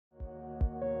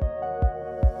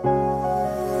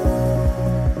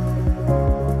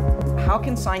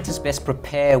can scientists best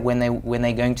prepare when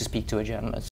they're going to speak to a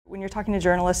journalist? When you're talking to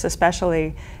journalists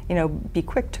especially, you know, be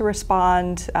quick to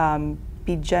respond,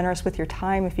 be generous with your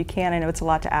time if you can. I know it's a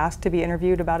lot to ask to be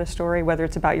interviewed about a story, whether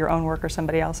it's about your own work or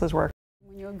somebody else's work.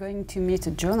 When you're going to meet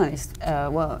a journalist,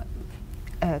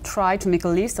 try to make a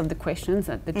list of the questions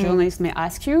that the journalist may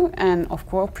ask you, and of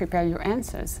course prepare your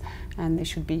answers. And they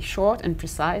should be short and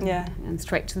precise and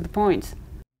straight to the point.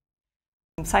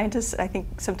 Scientists, I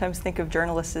think, sometimes think of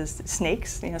journalists as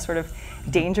snakes, you know, sort of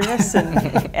dangerous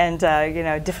and you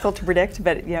know, difficult to predict.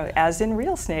 But you know, as in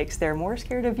real snakes, they're more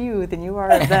scared of you than you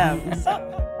are of them.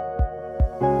 So.